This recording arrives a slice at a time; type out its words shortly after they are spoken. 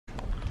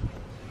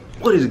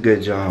What is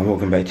good, y'all?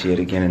 Welcome back to yet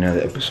again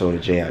another episode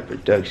of J.I.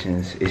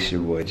 Productions. It's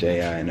your boy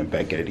J.I. and I'm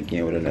back at it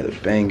again with another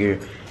banger.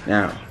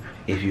 Now,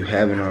 if you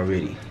haven't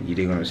already, you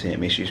dig what I'm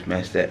saying, make sure you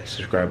smash that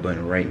subscribe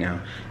button right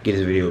now. Give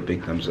this video a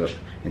big thumbs up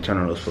and turn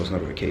on those post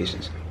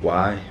notifications.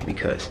 Why?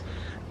 Because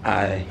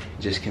I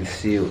just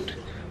concealed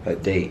a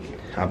date,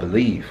 I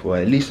believe, or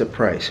at least a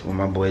price with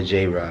my boy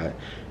J-Rod.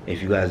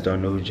 If you guys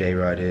don't know who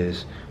J-Rod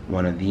is,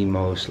 one of the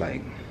most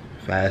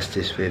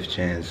fastest fifth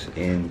gens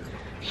in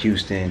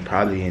Houston,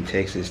 probably in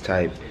Texas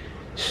type,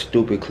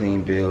 stupid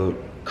clean build,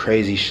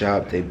 crazy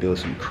shop. They build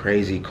some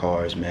crazy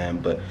cars, man.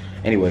 But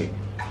anyway,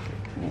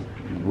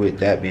 with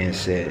that being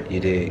said,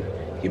 you dig,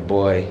 your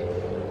boy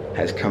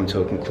has come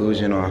to a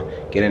conclusion on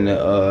getting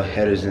the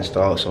headers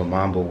installed, so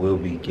Mambo will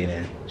be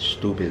getting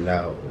stupid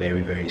loud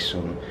very, very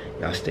soon.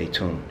 Y'all stay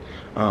tuned.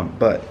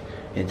 But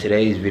in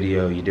today's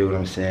video, you do what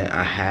I'm saying,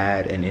 I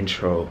had an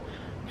intro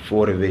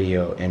for the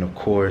video, and of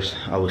course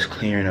I was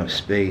clearing up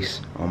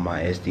space on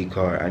my SD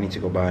card. I need to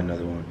go buy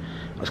another one.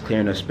 I was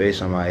clearing up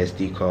space on my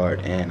SD card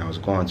and I was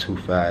going too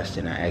fast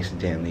and I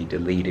accidentally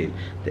deleted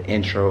the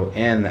intro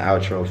and the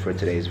outro for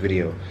today's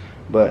video.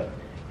 But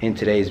in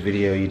today's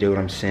video, you do what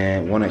I'm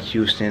saying, one of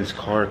Houston's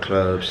car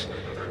clubs,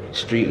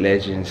 street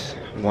legends,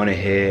 went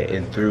ahead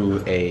and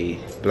threw a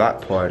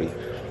block party,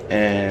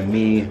 and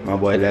me, my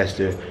boy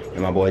Lester,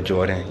 and my boy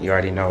Jordan, you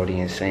already know, the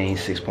insane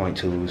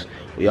 6.2s,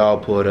 we all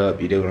pulled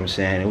up, you dig what I'm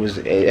saying.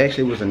 It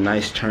actually was a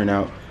nice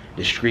turnout.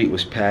 The street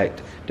was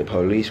packed. The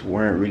police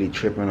weren't really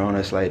tripping on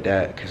us like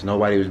that because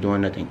nobody was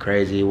doing nothing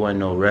crazy. It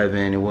wasn't no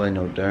revving, it wasn't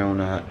no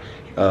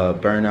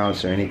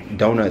burnouts or any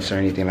donuts or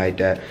anything like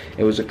that.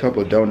 It was a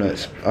couple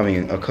donuts,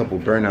 a couple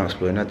burnouts,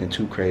 but nothing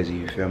too crazy,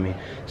 you feel me?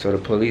 So the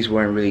police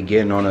weren't really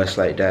getting on us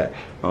like that,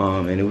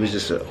 and it was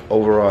just an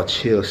overall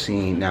chill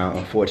scene. Now,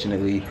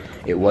 unfortunately,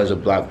 it was a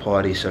block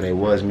party, so there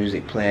was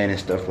music playing and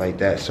stuff like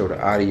that. So the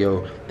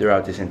audio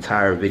throughout this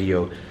entire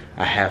video,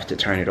 I have to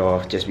turn it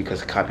off just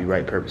because of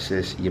copyright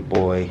purposes. Your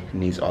boy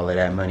needs all of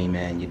that money,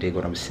 man. You dig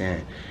what I'm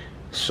saying?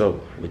 So,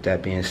 with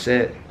that being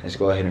said, let's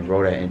go ahead and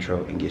roll that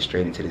intro and get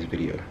straight into this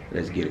video.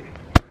 Let's get it.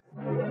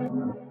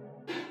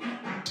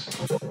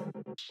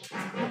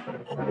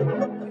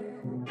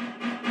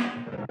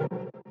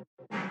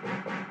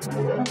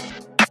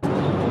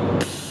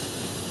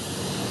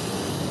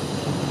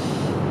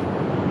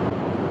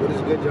 What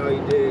is good, y'all?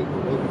 You dig?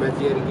 Welcome back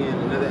to yet again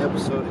another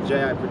episode of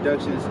J.I.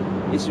 Productions.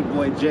 It's your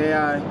boy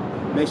J.I.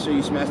 Make sure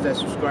you smash that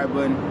subscribe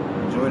button.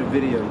 Enjoy the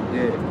video. You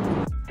dig?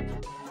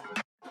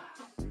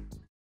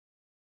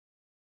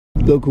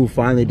 Look who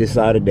finally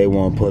decided they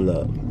want to pull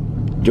up.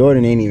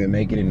 Jordan ain't even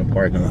make it in the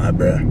parking lot,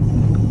 bruh.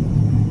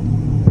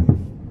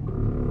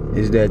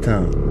 It's that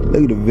time.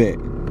 Look at the vet.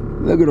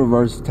 Look at the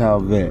versatile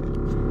vet.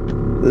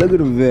 Look at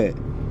the vet.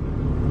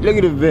 Look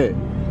at the vet.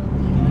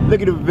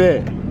 Look at the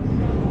vet.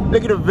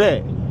 Look at the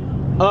vet.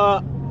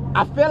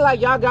 I feel like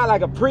y'all got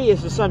like a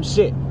Prius or some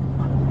shit.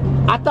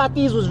 I thought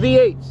these was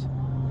V8s.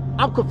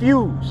 I'm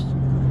confused.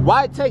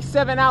 Why it take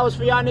 7 hours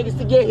for y'all niggas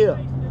to get here?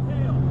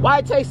 Why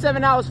it take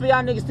 7 hours for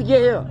y'all niggas to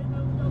get here?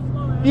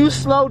 You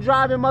slow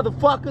driving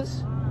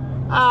motherfuckers.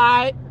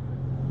 Alright.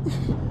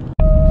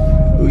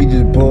 We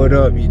just pulled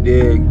up, you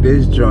dig?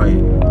 This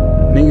joint.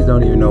 Niggas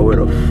don't even know where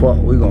the fuck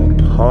we gonna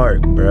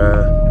park,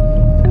 bruh.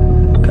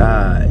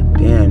 God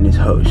damn, this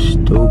hoe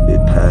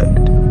stupid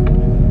packed.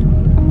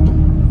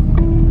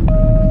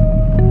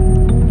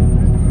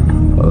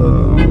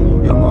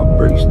 Got my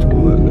brakes to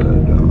it,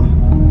 goddamn.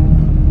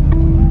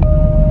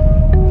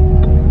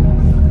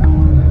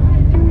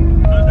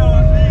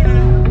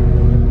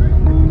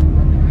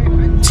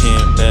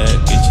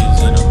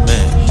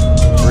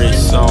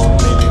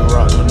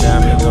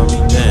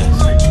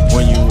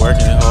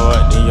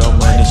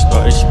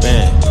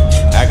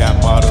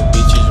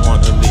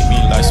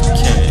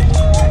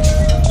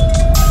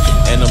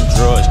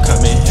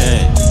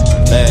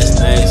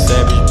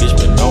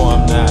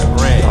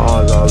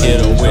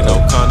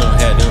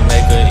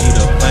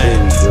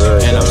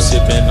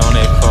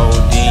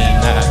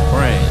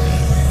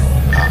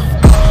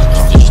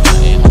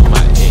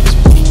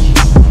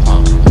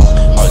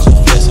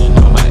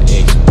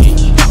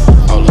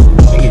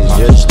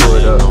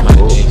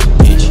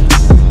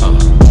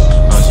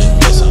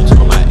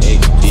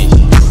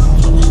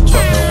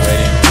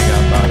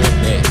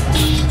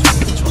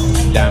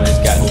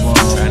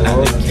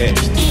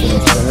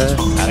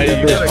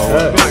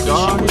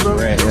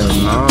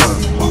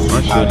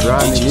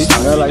 You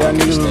smell like y'all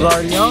niggas was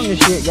already on this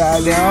shit,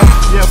 goddamn.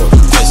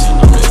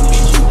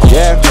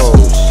 Jacko,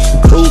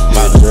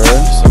 stupid,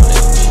 bruh.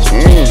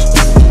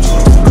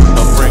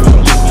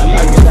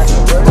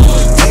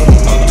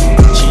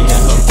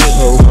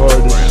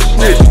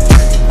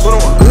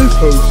 This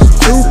hoe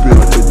stupid,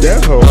 but that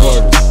hoe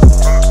hard.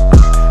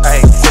 I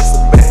ain't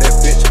stressing about that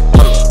bitch.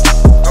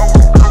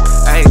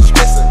 I ain't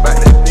stressing about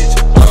that bitch.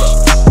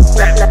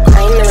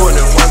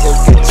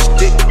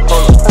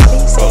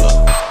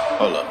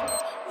 Hold up.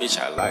 Bitch,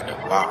 I like the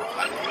ball.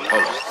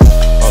 Hold up.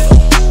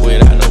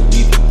 Without no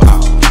weaving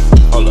ball.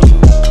 Hold up.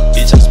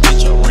 Bitch, I spit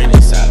your rent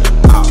inside the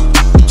mouth.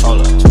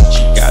 Hold up.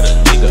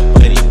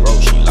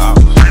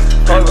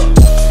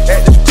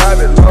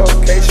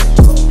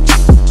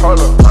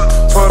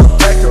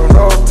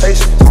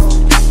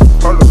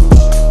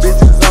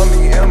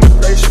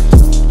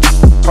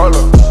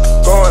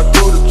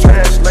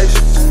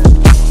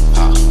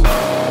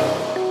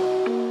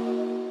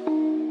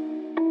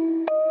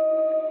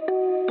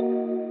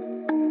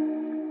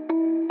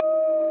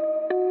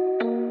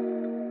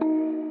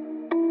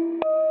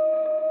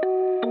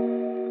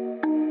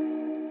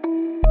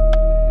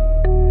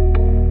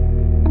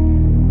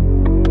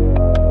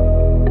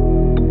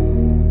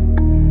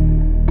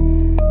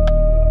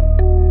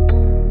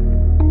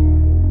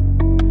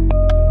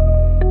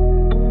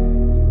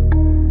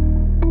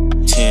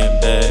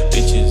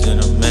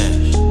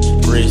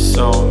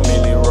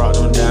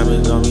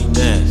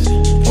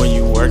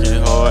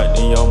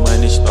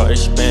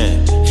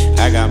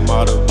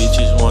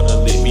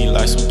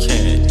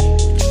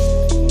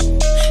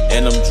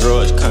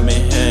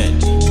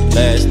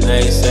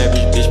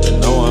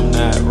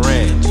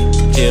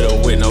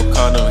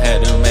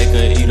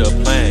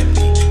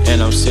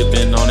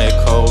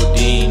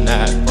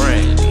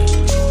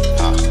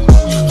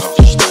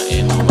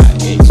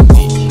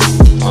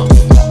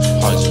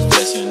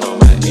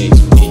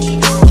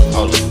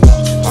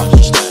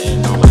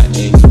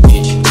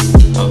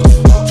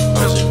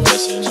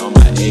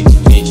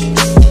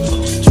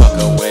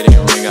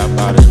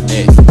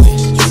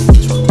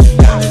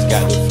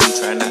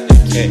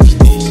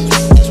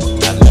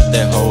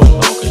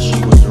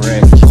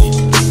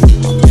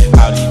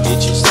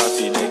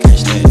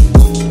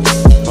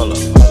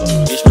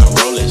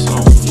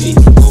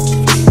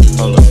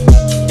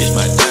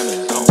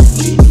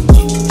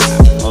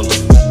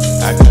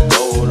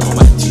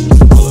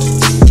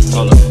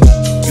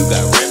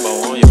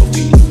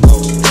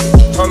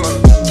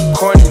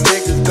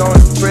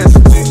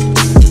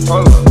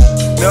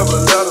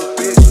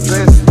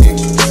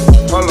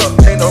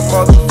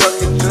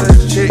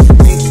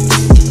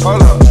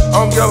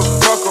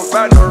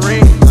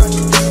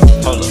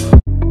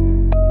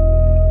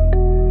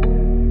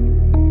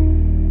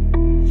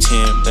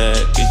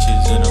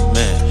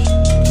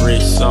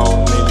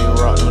 on, make me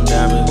rock, them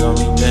diamonds on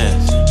me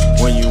dance.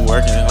 When you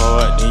working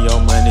hard, then your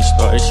money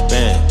start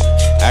expanding.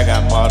 I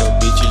got model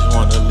bitches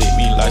wanna lick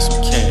me like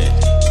some candy.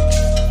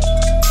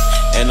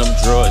 And them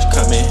drugs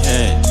come in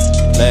handy.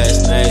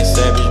 Last name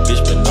Savage,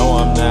 bitch, but no,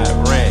 I'm not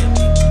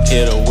Randy.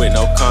 Hit her with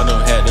no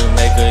condom, had to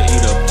make her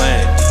eat a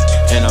plant.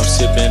 And I'm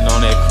sipping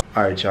on that.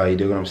 Alright y'all, you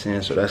dig what I'm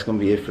saying? So that's gonna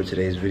be it for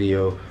today's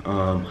video.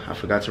 I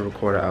forgot to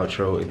record an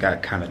outro. It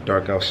got kind of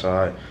dark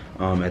outside.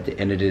 At the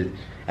end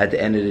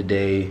of the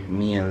day,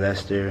 me and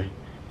Lester,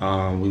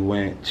 we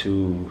went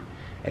to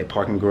a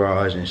parking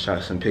garage and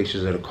shot some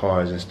pictures of the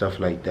cars and stuff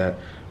like that.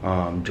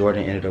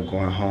 Jordan ended up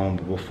going home,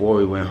 but before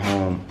we went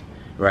home,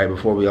 right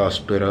before we all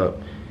split up,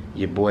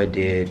 your boy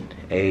did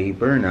a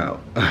burnout,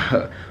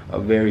 a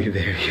very,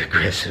 very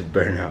aggressive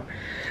burnout.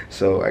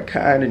 So I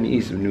kind of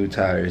need some new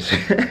tires.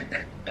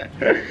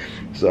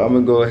 So I'm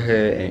gonna go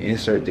ahead and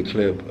insert the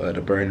clip of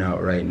the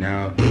burnout right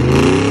now.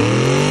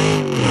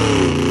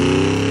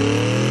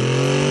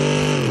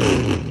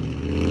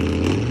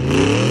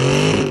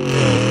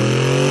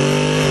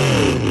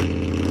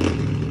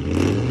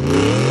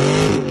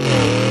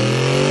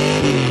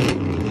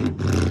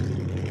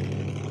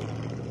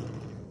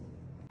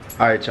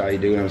 Alright y'all, you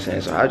dig what I'm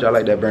saying? So how'd y'all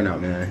like that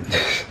burnout, man?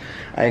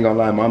 I ain't gonna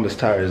lie, mama's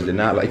tires did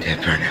not like that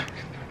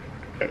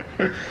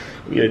burnout.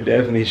 We are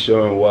definitely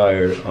showing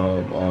wire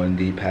on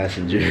the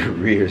passenger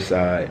rear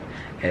side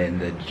and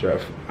the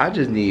driver. I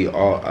just need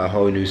a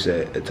whole new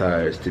set of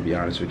tires, to be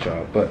honest with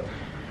y'all. But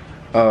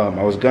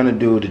I was gonna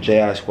do the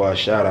JI Squad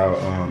shout out,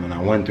 and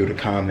I went through the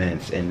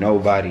comments and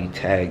nobody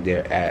tagged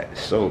their @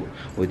 So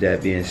with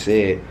that being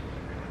said,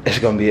 that's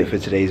gonna be it for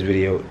today's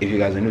video. If you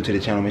guys are new to the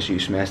channel, make sure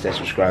you smash that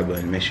subscribe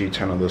button. Make sure you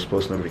turn on those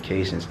post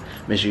notifications.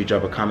 Make sure you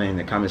drop a comment in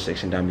the comment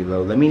section down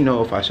below. Let me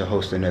know if I should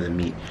host another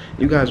meet.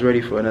 You guys ready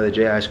for another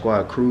JI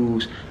Squad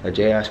cruise, a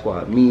JI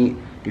Squad meet?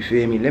 You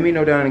feel me? Let me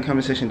know down in the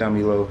comment section down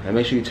below, and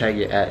make sure you tag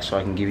your @ so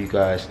I can give you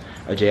guys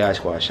a JI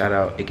Squad shout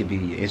out. It could be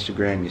your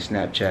Instagram, your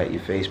Snapchat,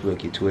 your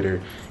Facebook, your Twitter,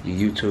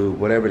 your YouTube,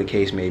 whatever the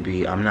case may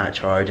be. I'm not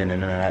charging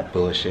and none of that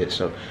bullshit.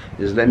 So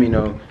just let me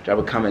know. Drop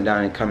a comment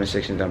down in the comment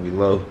section down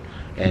below.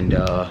 And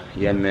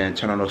yeah, man,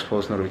 turn on those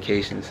post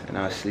notifications, and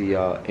I'll see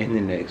y'all in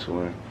the next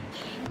one.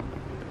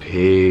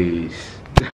 Peace.